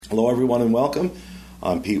Hello, everyone, and welcome.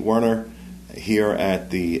 I'm Pete Werner here at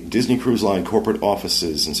the Disney Cruise Line corporate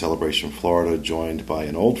offices in Celebration, Florida, joined by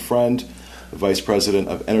an old friend, the Vice President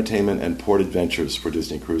of Entertainment and Port Adventures for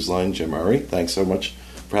Disney Cruise Line, Jim Urry. Thanks so much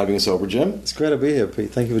for having us over, Jim. It's great to be here,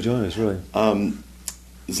 Pete. Thank you for joining us, really.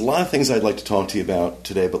 There's a lot of things I'd like to talk to you about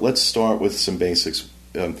today, but let's start with some basics.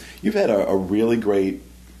 You've had a really great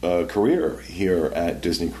career here at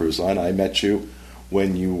Disney Cruise Line. I met you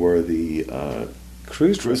when you were the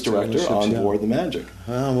cruise director on board the Magic.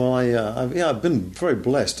 I've been very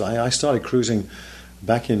blessed. I started cruising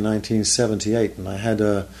back in 1978, and I had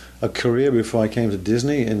a career before I came to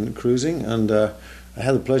Disney in cruising, and I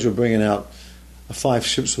had the pleasure of bringing out 5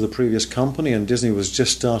 ships for the previous company, and Disney was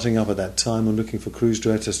just starting up at that time and looking for cruise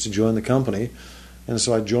directors to join the company. And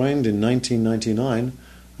so I joined in 1999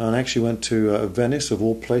 and actually went to Venice, of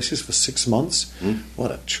all places, for 6 months. What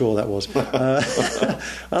a chore that was.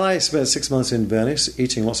 And I spent 6 months in Venice,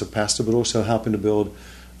 eating lots of pasta, but also helping to build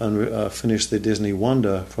and finish the Disney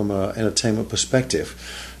Wonder from an entertainment perspective.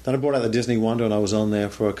 Then I brought out the Disney Wonder, and I was on there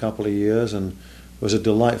for a couple of years, and it was a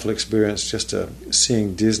delightful experience just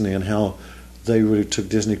seeing Disney and how they really took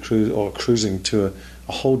Disney cruising to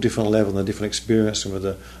a whole different level and a different experience, and with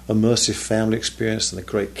the immersive family experience and the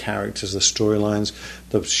great characters, the storylines,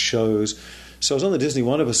 the shows. So I was on the Disney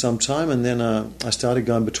Wonder for some time, and then I started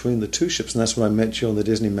going between the 2 ships, and that's when I met you on the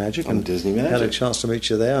Disney Magic. On Disney Magic. Had a chance to meet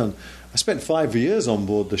you there, and I spent 5 years on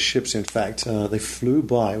board the ships, in fact. They flew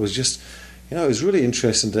by. It was just, it was really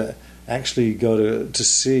interesting to actually go to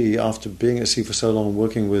sea, after being at sea for so long,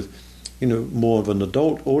 working with, more of an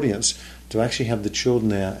adult audience, to actually have the children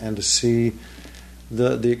there and to see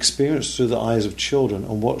the experience through the eyes of children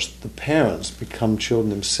and watch the parents become children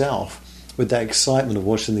themselves, with that excitement of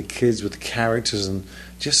watching the kids with the characters, and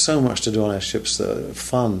just so much to do on our ships,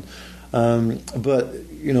 fun. But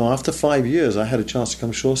after 5 years, I had a chance to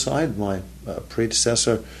come shoreside. My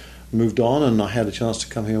predecessor moved on, and I had a chance to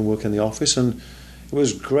come here and work in the office, and it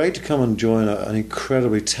was great to come and join an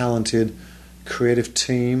incredibly talented, creative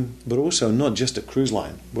team, but also not just at Cruise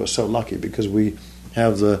Line. We're so lucky because we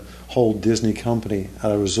have the whole Disney company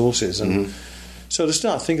at our resources, and so to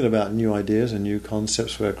start thinking about new ideas and new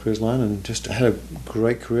concepts for our cruise line, and just had a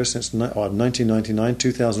great career since 1999,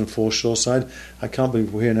 2004 shoreside. I can't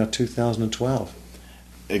believe we're here now, 2012.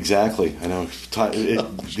 Exactly. I know. The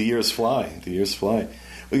years fly. The years fly.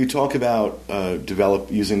 Well, you talk about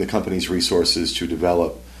using the company's resources to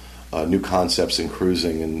develop new concepts in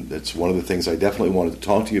cruising, and that's one of the things I definitely wanted to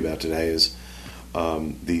talk to you about today is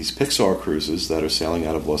these Pixar cruises that are sailing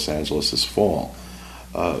out of Los Angeles this fall.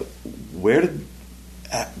 Talk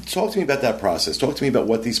to me about that process. Talk to me about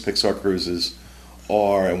what these Pixar cruises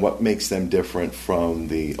are and what makes them different from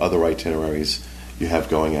the other itineraries you have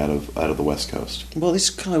going out of the West Coast. Well, this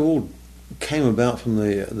kind of all came about from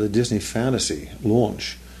the Disney Fantasy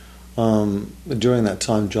launch. During that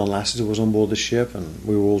time, John Lasseter was on board the ship, and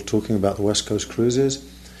we were all talking about the West Coast cruises.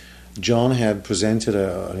 John had presented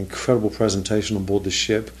an incredible presentation on board the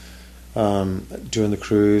ship during the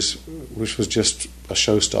cruise, which was just a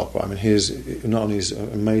showstopper. I mean, not only his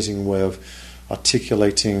amazing way of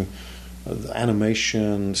articulating the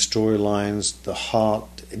animation, storylines, the heart.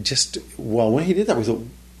 When he did that, we thought,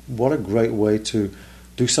 what a great way to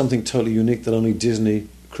do something totally unique that only Disney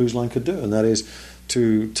Cruise Line could do, and that is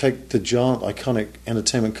to take the giant, iconic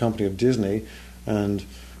entertainment company of Disney and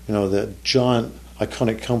the giant,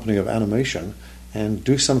 iconic company of animation, and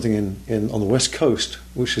do something on the West Coast,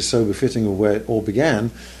 which is so befitting of where it all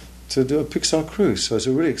began, to do a Pixar cruise. So it's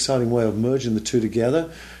a really exciting way of merging the two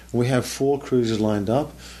together. We have 4 cruises lined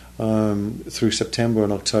up through September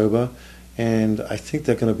and October, and I think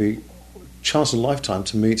they're going to be chance of a lifetime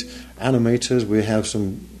to meet animators. We have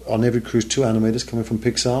on every cruise 2 animators coming from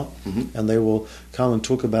Pixar, and they will come and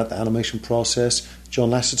talk about the animation process.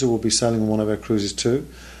 John Lasseter will be sailing on one of our cruises too.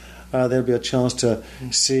 There'll be a chance to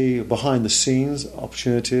see behind the scenes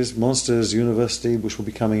opportunities. Monsters University, which will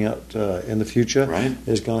be coming out in the future,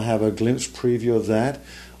 is going to have a glimpse preview of that.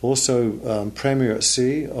 Also, Premiere at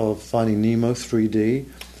Sea of Finding Nemo 3D.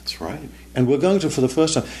 That's right. And we're going to, for the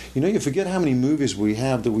first time, you forget how many movies we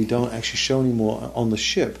have that we don't actually show anymore on the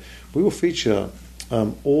ship. We will feature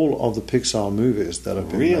all of the Pixar movies that have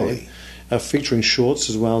been made, featuring shorts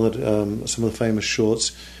as well, that some of the famous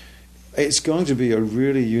shorts. It's going to be a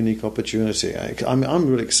really unique opportunity. I'm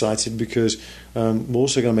really excited because we're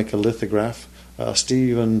also going to make a lithograph.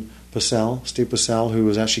 Steve Purcell, who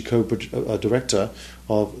was actually co-director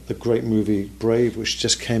of the great movie Brave, which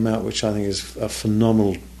just came out, which I think is a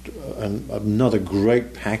phenomenal and another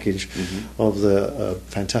great package of the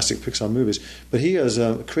fantastic Pixar movies. But he has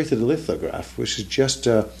created a lithograph, which is just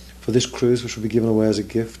for this cruise, which will be given away as a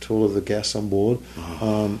gift to all of the guests on board.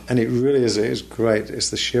 And it really is great. It's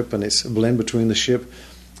the ship, and it's a blend between the ship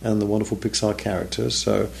and the wonderful Pixar characters.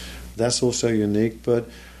 So that's also unique. But,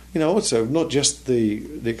 also not just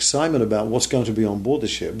the excitement about what's going to be on board the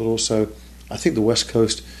ship, but also I think the West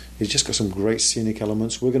Coast has just got some great scenic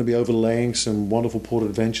elements. We're going to be overlaying some wonderful port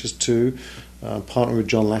adventures too. Partnering with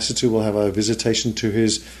John Lasseter, we'll have a visitation to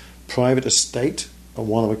his private estate, a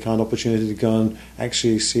one-of-a-kind opportunity to go and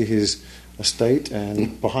actually see his estate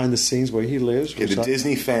and behind the scenes where he lives. Okay, the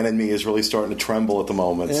Disney fan in me is really starting to tremble at the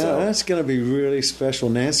moment. Yeah, so. That's going to be really special.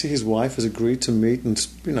 Nancy, his wife, has agreed to meet and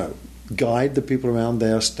guide the people around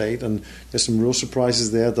their estate, and there's some real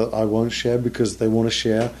surprises there that I won't share because they want to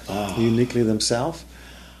share uniquely themselves.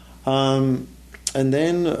 And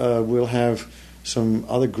then we'll have some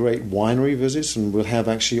other great winery visits, and we'll have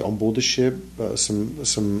actually on board the ship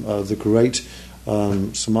some of the great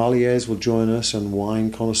sommeliers will join us, and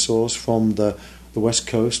wine connoisseurs from the West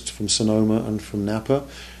Coast, from Sonoma and from Napa.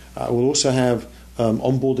 We'll also have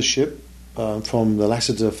on board the ship from the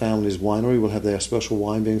Lasseter family's winery, we'll have their special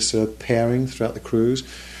wine being served, pairing throughout the cruise.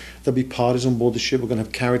 There'll be parties on board the ship. We're going to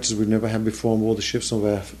have characters we've never had before on board the ship, some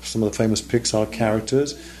of the famous Pixar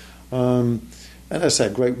characters. And as I say,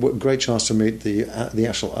 great chance to meet the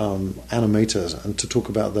actual animators and to talk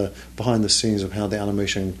about the behind the scenes of how the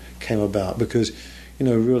animation came about, because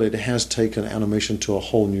really it has taken animation to a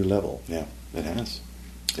whole new level. Yeah, it has.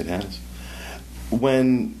 It has.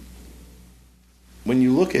 When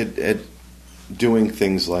you look at doing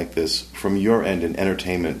things like this from your end in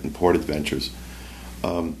entertainment and port adventures,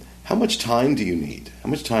 how much time do you need? How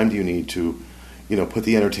much time do you need to put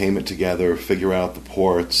the entertainment together, figure out the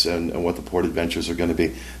ports and what the port adventures are going to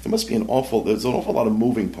be? There's an awful lot of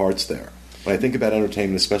moving parts there when I think about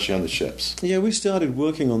entertainment, especially on the ships. Yeah, we started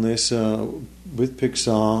working on this with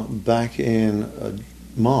Pixar back in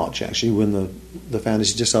March, actually, when the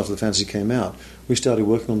fantasy, just after the fantasy came out. We started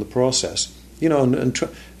working on the process.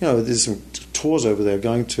 There's some tours over there.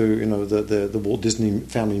 Going to the Walt Disney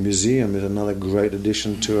Family Museum is another great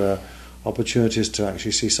addition to our opportunities to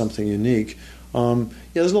actually see something unique.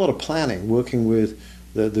 There's a lot of planning, working with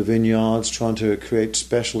the vineyards, trying to create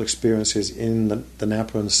special experiences in the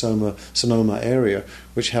Napa and Sonoma area,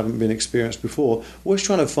 which haven't been experienced before. We're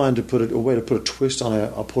trying to find a way to put a twist on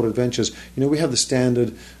our port adventures. We have the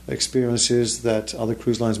standard experiences that other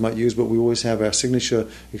cruise lines might use, but we always have our signature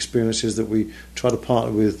experiences that we try to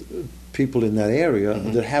partner with people in that area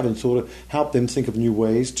that haven't thought of, help them think of new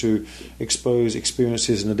ways to expose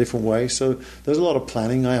experiences in a different way. So there's a lot of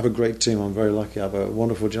planning. I have a great team. I'm very lucky. I have a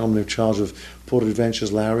wonderful gentleman in charge of Port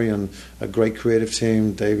Adventures, Larry, and a great creative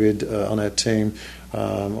team, David, on our team.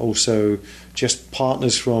 Also just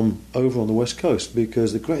partners from over on the West Coast,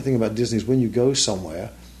 because the great thing about Disney is when you go somewhere,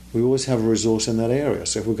 we always have a resource in that area.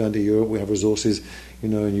 So if we're going to Europe, we have resources,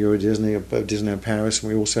 in Urry Disney, Disneyland Paris,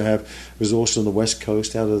 and we also have resources on the West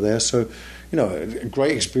Coast out of there. So, a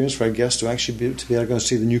great experience for our guests to actually be able to go and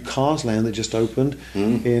see the new Cars Land that just opened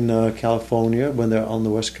in California when they're on the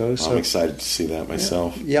West Coast. I'm excited to see that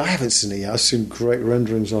myself. Yeah, I haven't seen it yet. I've seen great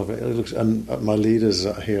renderings of it. It looks, and my leaders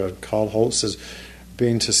here, Carl Holtz, has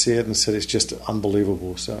been to see it and said it's just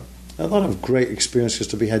unbelievable. So a lot of great experiences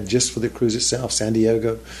to be had just for the cruise itself. San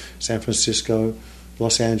Diego, San Francisco,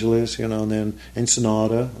 Los Angeles, and then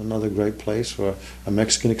Ensenada, another great place for a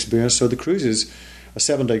Mexican experience. So the cruises are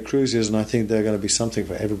 7-day cruises, and I think they're going to be something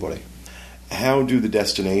for everybody. How do the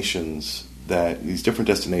these different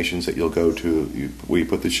destinations that you'll go to, where you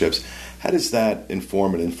put the ships, how does that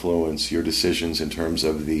inform and influence your decisions in terms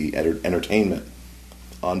of the entertainment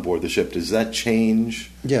on board the ship? Does that change?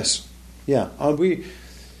 Yes. Yeah.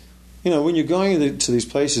 When you're going to these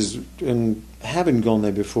places and having gone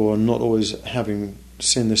there before and not always having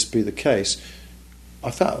seen this be the case, I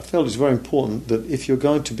felt it's very important that if you're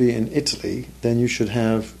going to be in Italy, then you should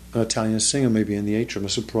have an Italian singer maybe in the atrium, a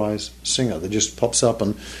surprise singer that just pops up.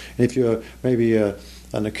 And if you're maybe an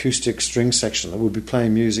acoustic string section that would be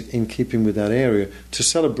playing music in keeping with that area to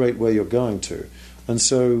celebrate where you're going to. And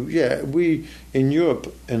so, we in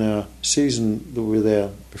Europe, in our season that we were there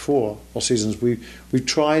before, or seasons, we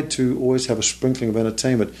tried to always have a sprinkling of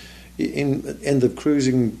entertainment. In the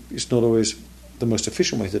cruising, it's not always the most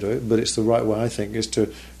efficient way to do it, but it's the right way, I think, is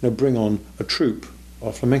to bring on a troupe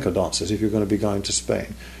of flamenco dancers if you're going to be going to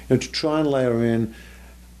Spain. To try and layer in,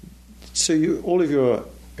 so all of your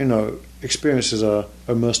experiences are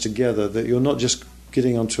immersed together, that you're not just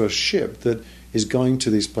getting onto a ship that is going to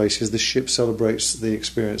these places. The ship celebrates the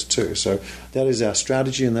experience too. So that is our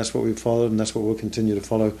strategy, and that's what we've followed, and that's what we'll continue to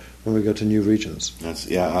follow when we go to new regions.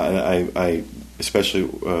 I especially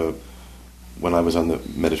when I was on the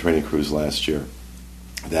Mediterranean cruise last year,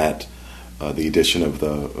 that the addition of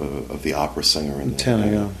the opera singer and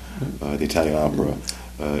the Italian opera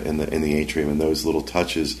in the atrium, and those little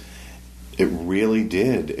touches, it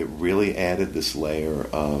really added this layer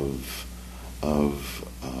of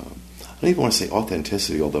I don't even want to say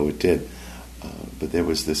authenticity, although it did, but there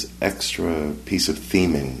was this extra piece of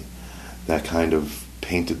theming that kind of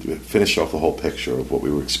finished off the whole picture of what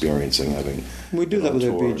we were experiencing. We do that with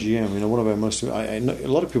our BGM. One of our most, a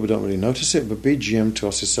lot of people don't really notice it, but BGM to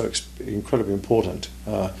us is so incredibly important.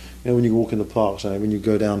 When you walk in the parks, and when you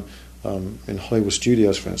go down in Hollywood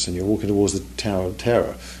studios, for instance, you're walking towards the Tower of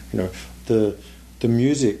Terror. The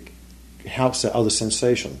music helps that other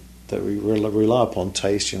sensation that we rely upon,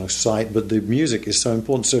 taste, sight, but the music is so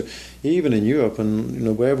important. So even in Europe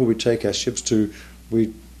and wherever we take our ships to,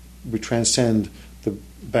 we transcend the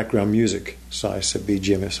background music. So I said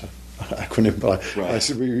BGM is an acronym, but right.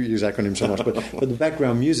 We use acronyms so much. But the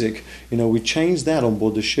background music, we change that on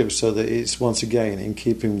board the ship so that it's once again in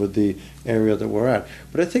keeping with the area that we're at.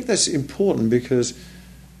 But I think that's important because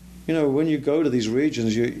when you go to these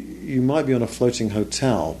regions, you might be on a floating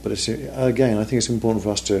hotel, but again, I think it's important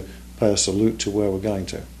for us to pay a salute to where we're going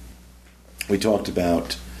to. We talked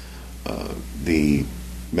about the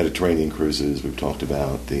Mediterranean cruises. We've talked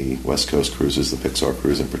about the West Coast cruises, the Pixar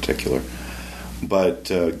cruise in particular. But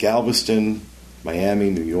Galveston, Miami,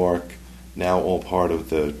 New York, now all part of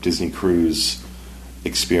the Disney cruise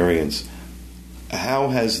experience. How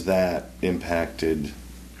has that impacted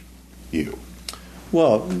you?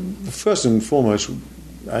 Well, first and foremost,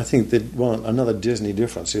 I think that another Disney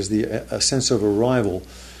difference is a sense of arrival.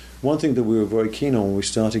 One thing that we were very keen on when we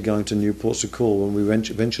started going to new ports of call, when we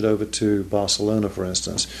ventured over to Barcelona, for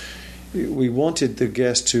instance, we wanted the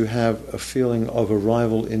guests to have a feeling of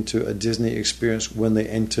arrival into a Disney experience when they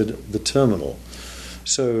entered the terminal.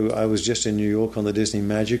 So I was just in New York on the Disney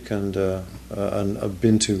Magic, and I've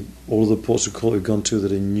been to all of the ports of call we've gone to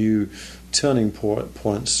that are new turning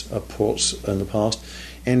ports in the past,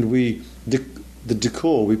 and the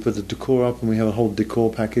decor, we put the decor up, and we have a whole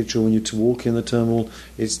decor package. So when you walk in the terminal,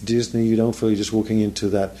 it's Disney. You don't feel you're just walking into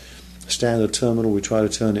that standard terminal. We try to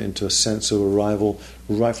turn it into a sense of arrival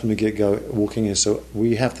right from the get-go walking in. So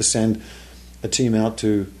we have to send a team out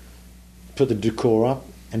to put the decor up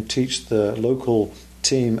and teach the local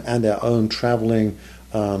team and our own traveling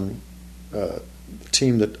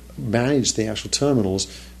team that manage the actual terminals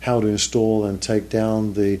how to install and take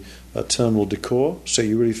down the terminal decor, so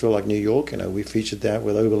you really feel like New York. We featured that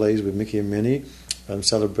with overlays with Mickey and Minnie,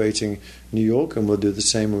 celebrating New York, and we'll do the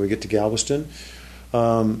same when we get to Galveston.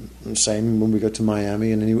 Same when we go to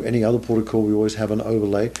Miami and any other port of call. We always have an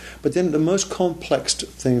overlay. But then the most complex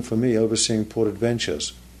thing for me, overseeing port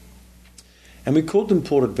adventures, and we called them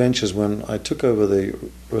port adventures when I took over the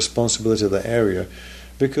responsibility of the area,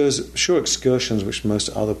 because shore excursions, which most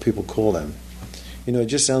other people call them, it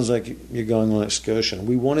just sounds like you're going on an excursion.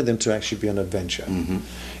 We wanted them to actually be an adventure. Mm-hmm.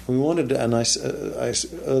 We wanted, and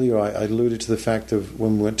earlier I alluded to the fact of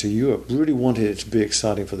when we went to Europe, really wanted it to be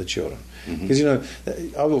exciting for the children. Because,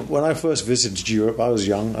 when I first visited Europe, I was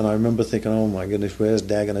young, and I remember thinking, oh my goodness, where's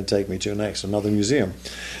Dad going to take me to next? Another museum.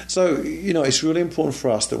 So, it's really important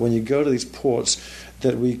for us that when you go to these ports,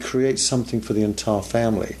 that we create something for the entire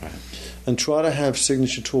family. Right. And try to have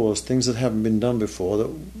signature tours, things that haven't been done before.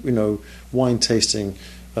 That wine tasting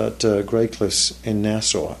at Grey Cliffs in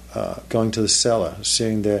Nassau, going to the cellar,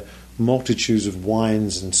 seeing their multitudes of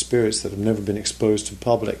wines and spirits that have never been exposed to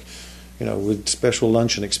public. With special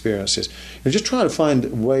luncheon experiences. Just try to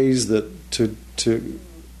find ways that to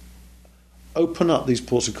open up these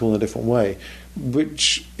ports of call in a different way,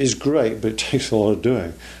 which is great, but it takes a lot of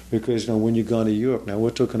doing. Because when you go to Europe now,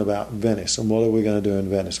 we're talking about Venice, and what are we going to do in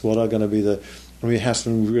Venice? What are going to be we have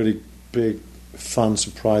some really big, fun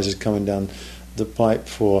surprises coming down the pipe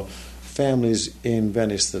for families in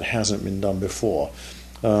Venice that hasn't been done before,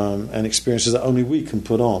 and experiences that only we can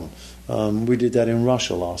put on. We did that in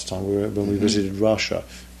Russia last time when we visited Russia,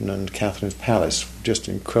 in Catherine's Palace. Just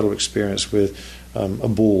an incredible experience with a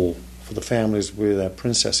ball for the families with our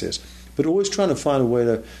princesses. But always trying to find a way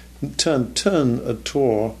to turn a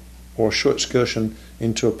tour or a short excursion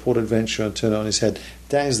into a port adventure and turn it on its head.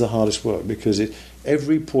 That is the hardest work, because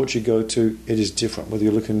every port you go to, it is different. Whether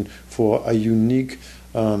you're looking for a unique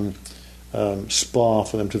spa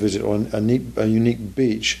for them to visit, or a unique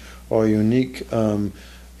beach, or a unique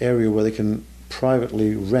area where they can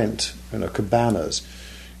privately rent, cabanas.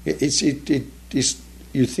 It's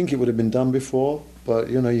you think it would have been done before, but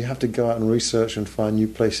you have to go out and research and find new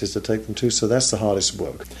places to take them to. So that's the hardest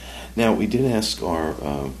work. Now, we did ask our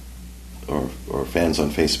fans on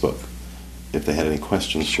Facebook if they had any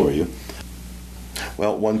questions for you.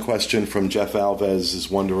 Well, one question from Jeff Alves is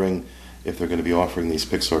wondering if they're going to be offering these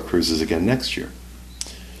Pixar cruises again next year.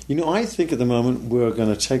 I think at the moment we're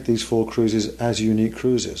going to take these 4 cruises as unique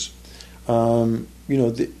cruises.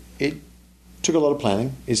 It took a lot of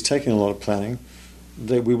planning. It's taken a lot of planning.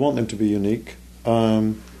 We want them to be unique.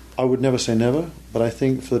 I would never say never, but I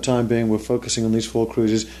think for the time being we're focusing on these 4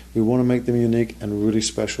 cruises. We want to make them unique and really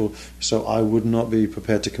special, so I would not be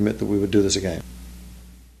prepared to commit that we would do this again.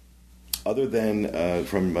 Other than,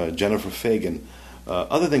 from Jennifer Fagan,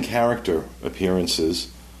 other than character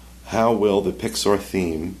appearances, how will the Pixar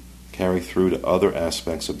theme carry through to other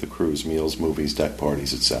aspects of the cruise, meals, movies, deck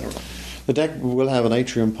parties, etc.? The deck will have an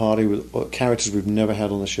atrium party with characters we've never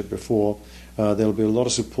had on the ship before. There'll be a lot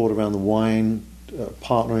of support around the wine,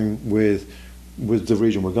 partnering with the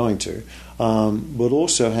region we're going to. We'll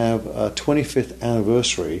also have a 25th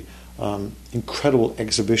anniversary incredible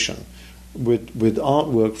exhibition with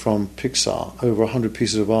artwork from Pixar, over 100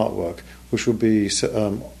 pieces of artwork, which will be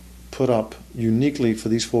put up uniquely for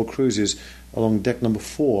these 4 cruises along deck number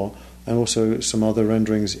 4, and also some other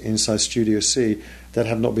renderings inside Studio C that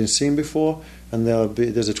have not been seen before. And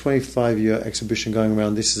there's a 25-year exhibition going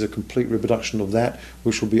around. This is a complete reproduction of that,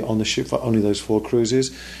 which will be on the ship for only those 4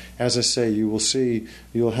 cruises. As I say,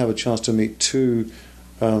 you'll have a chance to meet 2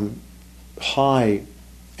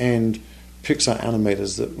 high-end Pixar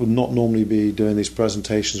animators that would not normally be doing these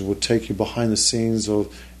presentations, would take you behind the scenes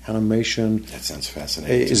of animation. That sounds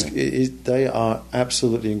fascinating. They are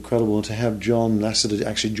absolutely incredible, and to have John Lasseter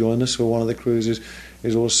actually join us for one of the cruises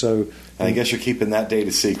is also... And I guess you're keeping that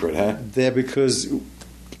data secret, huh? There, because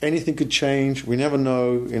anything could change. We never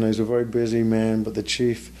know. He's a very busy man, but the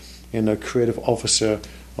chief, creative officer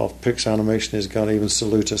of Pixar Animation is going to even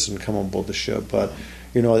salute us and come on board the ship. But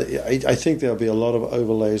I think there'll be a lot of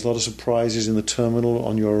overlays, a lot of surprises in the terminal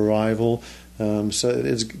on your arrival. So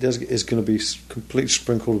it's going to be completely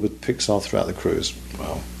sprinkled with Pixar throughout the cruise.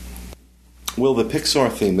 Wow. Will the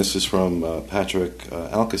Pixar theme, this is from Patrick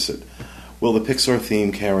Alcacid, will the Pixar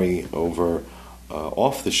theme carry over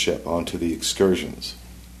off the ship onto the excursions?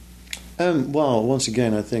 Well, once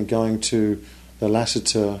again, I think going to the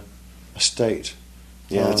Lasseter estate...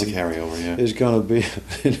 Yeah, that's a carryover, yeah. Is going to be,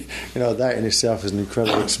 that in itself is an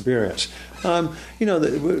incredible experience.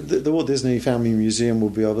 The Walt Disney Family Museum will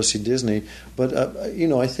be obviously Disney, but,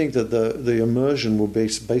 I think that the immersion will be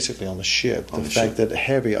basically on the ship. The fact that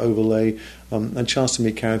heavy overlay and chance to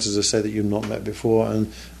meet characters, as I say, that you've not met before,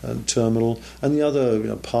 and terminal, and the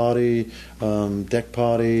other, party, deck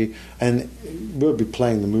party, and we'll be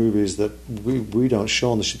playing the movies that we don't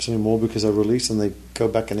show on the ships anymore because they're released and they go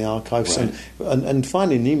back in the archives. Right. And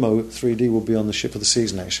finally, Nemo 3D will be on the ship for the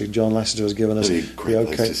season, actually. John Lasseter has given us the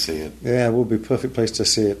okay. Place to see it. Yeah, it will be a perfect place to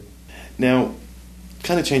see it. Now,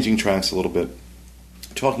 kind of changing tracks a little bit,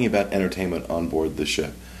 talking about entertainment on board the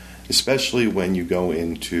ship, especially when you go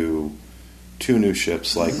into 2 new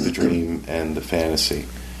ships like the Dream and the Fantasy,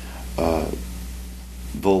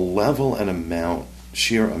 the level and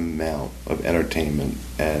sheer amount of entertainment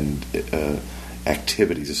and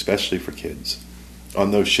activities, especially for kids,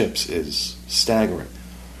 on those ships is staggering.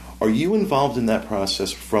 Are you involved in that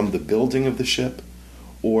process from the building of the ship,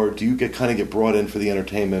 or do you get brought in for the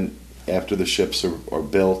entertainment after the ships are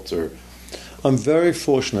built? Or I'm very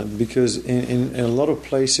fortunate because in a lot of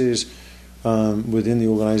places within the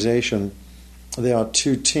organization, there are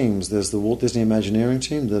 2 teams. There's the Walt Disney Imagineering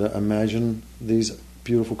team that imagine these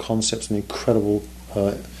beautiful concepts and incredible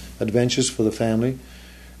adventures for the family,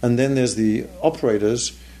 and then there's the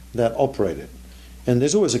operators that operate it. And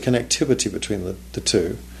there's always a connectivity between the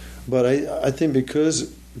 2. But I think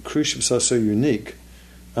because cruise ships are so unique,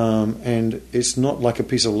 and it's not like a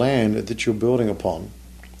piece of land that you're building upon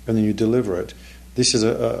and then you deliver it. This is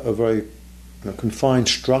a very confined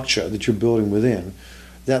structure that you're building within,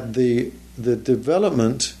 that the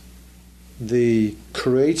development, the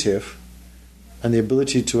creative, and the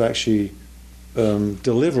ability to actually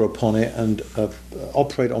deliver upon it and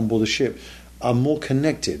operate on board the ship are more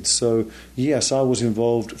connected. So yes, I was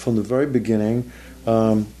involved from the very beginning,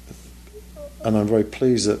 and I'm very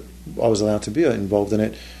pleased that I was allowed to be involved in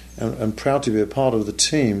it, and proud to be a part of the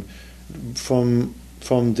team from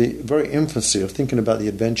the very infancy of thinking about the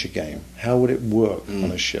adventure game. How would it work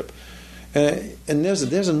on a ship? And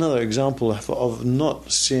there's another example of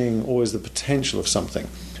not seeing always the potential of something.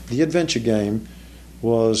 The adventure game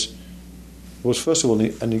was first of all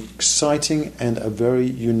an exciting and a very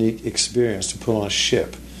unique experience to put on a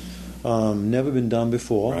ship. Never been done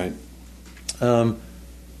before. Right.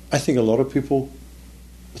 I think a lot of people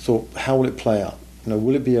thought, how will it play out?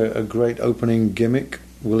 Will it be a great opening gimmick?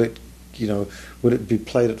 Will it be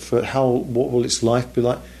played at first? What will its life be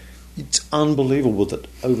like? it's unbelievable that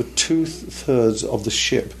over 2/3 of the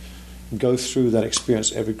ship go through that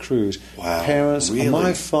experience every cruise. Wow, Parents, really? and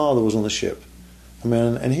my father was on the ship. I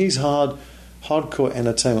mean, and he's hardcore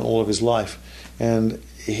entertainment all of his life, and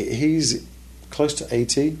he's close to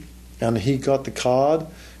 80, and he got the card.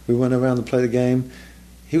 We went around to play the game.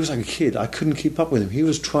 He was like a kid. I couldn't keep up with him. He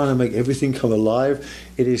was trying to make everything come alive.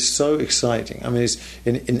 It is so exciting. I mean, it's,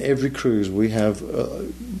 in every cruise we have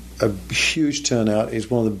a huge turnout. It's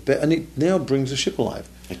one of the best, and it now brings the ship alive.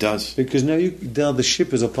 It does. Because now the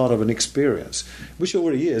ship is a part of an experience, which it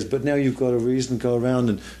already is, but now you've got a reason to go around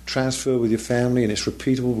and transfer with your family, and it's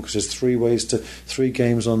repeatable because there's 3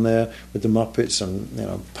 games on there with the Muppets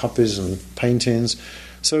and puppies and paintings.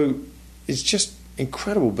 So it's just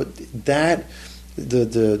incredible. But that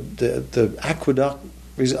the aqueduct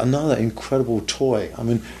is another incredible toy. I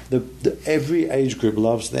mean, every age group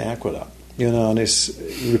loves the aqueduct, and it's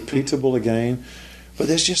repeatable again. But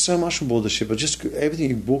there's just so much aboard the ship. But just everything,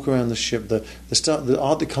 you walk around the ship, the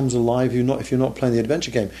art that comes alive. If you're not playing the adventure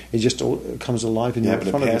game, it just all comes alive in you your happen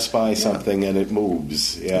front to of you. pass by something and it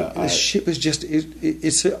moves. Yeah, The ship is just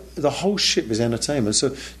the whole ship is entertainment.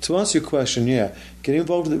 So to answer your question,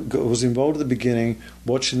 was involved at the beginning,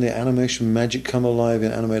 watching the animation magic come alive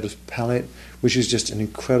in Animator's palette, which is just an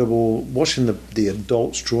incredible. Watching the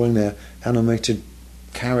adults drawing their animated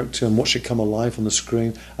character and watch it come alive on the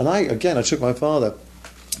screen. And I took my father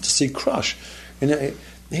to see Crush.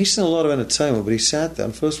 He's seen a lot of entertainment, but he sat there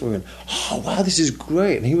and first of all went, "Oh wow, this is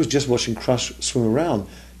great!" And he was just watching Crush swim around.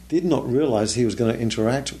 Did not realise he was going to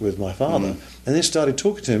interact with my father, and then started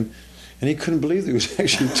talking to him, and he couldn't believe that he was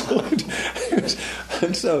actually talking.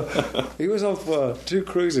 And so he was off 2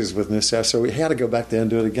 cruises with me, so he had to go back there and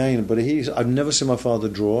do it again. But I've never seen my father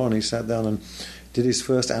draw, and he sat down and did his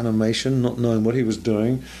first animation, not knowing what he was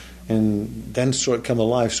doing, and then saw it come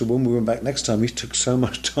alive. So when we went back next time, he took so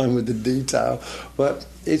much time with the detail. But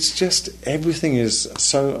it's just, everything is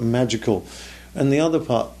so magical. And the other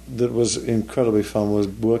part that was incredibly fun was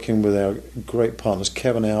working with our great partners,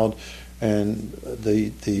 Kevin Auld, and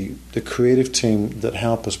the creative team that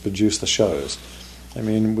helped us produce the shows. I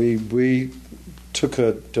mean, we took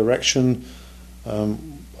a direction.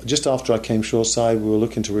 Just after I came shoreside, we were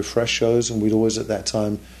looking to refresh shows, and we'd always at that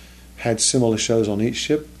time had similar shows on each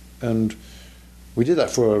ship, and we did that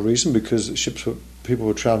for a reason, because people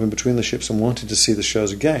were travelling between the ships and wanted to see the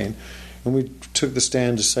shows again, and we took the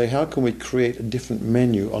stand to say, how can we create a different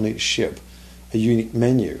menu on each ship, a unique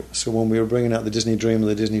menu? So when we were bringing out the Disney Dream and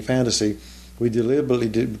the Disney Fantasy, we deliberately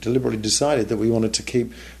decided that we wanted to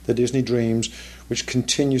keep the Disney Dreams, which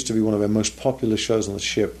continues to be one of our most popular shows on the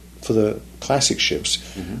ship, for the classic ships,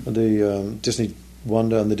 the Disney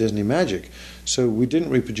Wonder and the Disney Magic. So we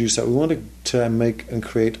didn't reproduce that. We wanted to make and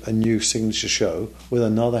create a new signature show with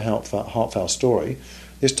another heartfelt story,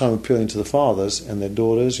 this time appealing to the fathers and their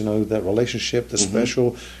daughters, that relationship, the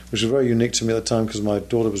special, which was very unique to me at the time because my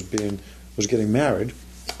daughter was getting married.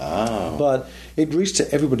 Ah. But it reached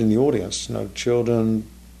to everybody in the audience, children,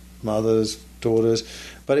 mothers, daughters.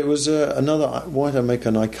 But it was I wanted to make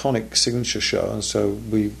an iconic signature show, and so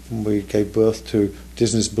we gave birth to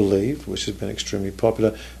Disney's Believe, which has been extremely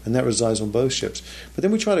popular, and that resides on both ships. But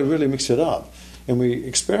then we tried to really mix it up, and we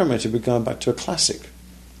experimented with going back to a classic.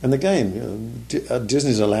 And again,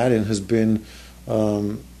 Disney's Aladdin has been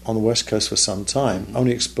on the West Coast for some time,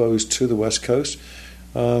 only exposed to the West Coast,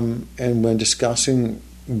 and when discussing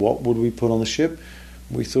what would we put on the ship,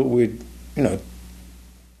 we thought we'd,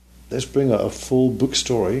 let's bring a full book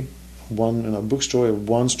story, one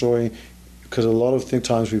story, because a lot of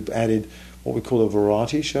times we've added what we call a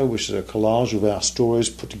variety show, which is a collage of our stories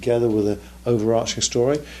put together with an overarching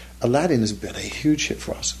story. Aladdin has been a huge hit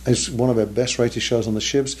for us. It's one of our best rated shows on the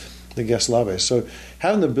ships. The guests love it. So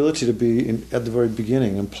having the ability to be at the very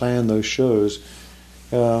beginning and plan those shows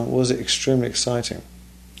was extremely exciting.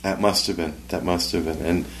 That must have been.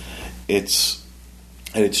 And it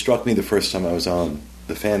struck me the first time I was on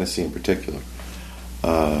the fantasy in particular.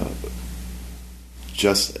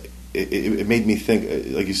 It made me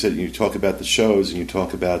think, like you said, you talk about the shows and you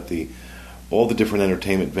talk about all the different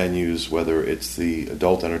entertainment venues, whether it's the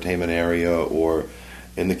adult entertainment area or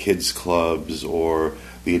in the kids' clubs or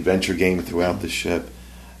the adventure game throughout the ship,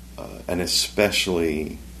 and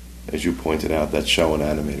especially, as you pointed out, that show on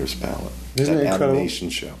Animator's Palette. Isn't it incredible? Animation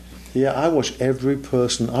show. Yeah, I watch every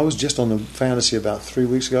person. I was just on the fantasy about 3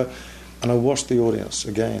 weeks ago, and I watched the audience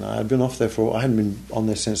again. I had been off there I hadn't been on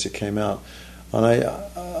there since it came out, and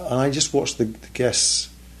I just watched the guests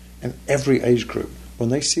in every age group. When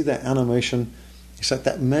they see that animation It's like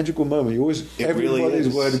that magical moment. Everybody's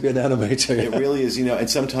wanting to be an animator. It really is, and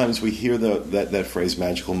sometimes we hear that phrase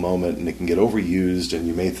 "magical moment," and it can get overused, and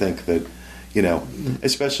you may think that,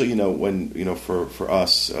 especially when for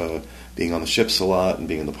us being on the ships a lot and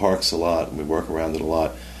being in the parks a lot, and we work around it a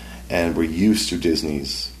lot, and we're used to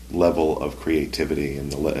Disney's level of creativity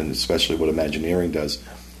and especially what Imagineering does,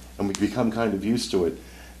 and we become kind of used to it,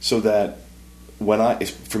 so that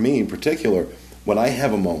for me in particular, when I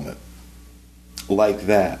have a moment like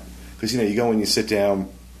that, because you go and you sit down,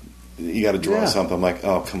 you got to draw something. I'm like,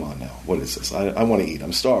 oh, come on now, what is this? I want to eat.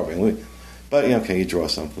 I'm starving. But okay, you draw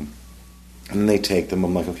something, and then they take them.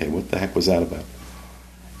 I'm like, okay, what the heck was that about?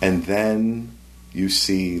 And then you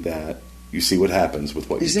see what happens with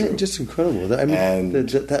what you drew. Isn't it just incredible?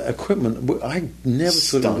 That equipment, I never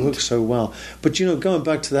thought it worked so well. But going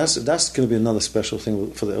back to that's going to be another special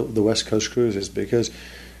thing for the West Coast cruises, because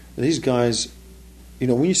these guys,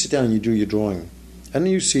 when you sit down and you do your drawing, and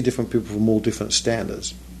you see different people from all different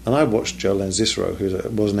standards. And I watched Joe Lanzisero, who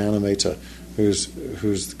was an animator, who's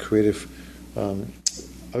the creative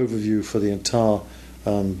overview for the entire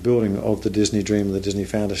building of the Disney Dream and the Disney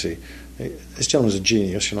Fantasy. This gentleman's a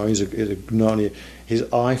genius. Not only his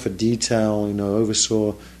eye for detail,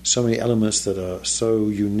 oversaw so many elements that are so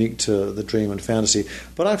unique to the Dream and Fantasy.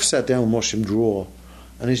 But I've sat down and watched him draw,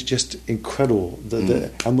 and it's just incredible.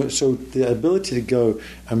 So the ability to go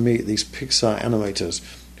and meet these Pixar animators,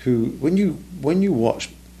 who when you watch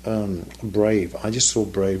Brave, I just saw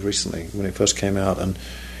Brave recently when it first came out, and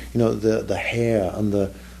the hair and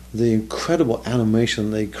the incredible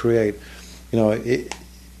animation they create, and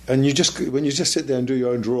when you just sit there and do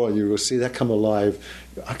your own drawing, you will see that come alive.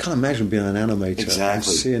 I can't imagine being an animator and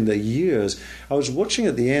seeing the years. I was watching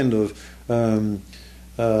at the end of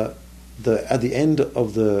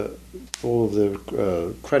all of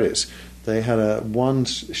the credits, they had one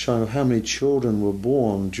showing of how many children were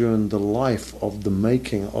born during the life of the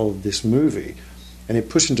making of this movie, and it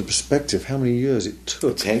puts into perspective how many years it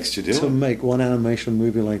takes to make one animation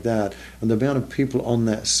movie like that, and the amount of people on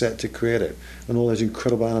that set to create it, and all those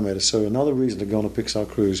incredible animators. So another reason to go on a Pixar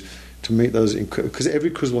cruise, to meet those because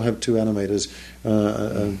every cruise will have two animators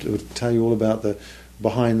and it will tell you all about the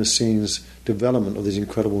behind-the-scenes development of these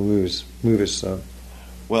incredible movies. So.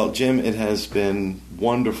 Well, Jim, it has been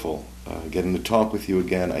wonderful getting to talk with you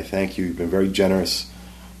again. I thank you. You've been very generous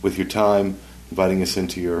with your time, inviting us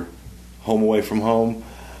into your home away from home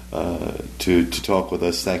to talk with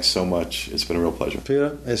us. Thanks so much. It's been a real pleasure.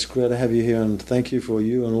 Peter, it's great to have you here, and thank you for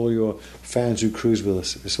you and all your fans who cruise with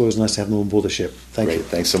us. It's always nice to have them on board the ship. Thank you.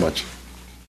 Thanks so much.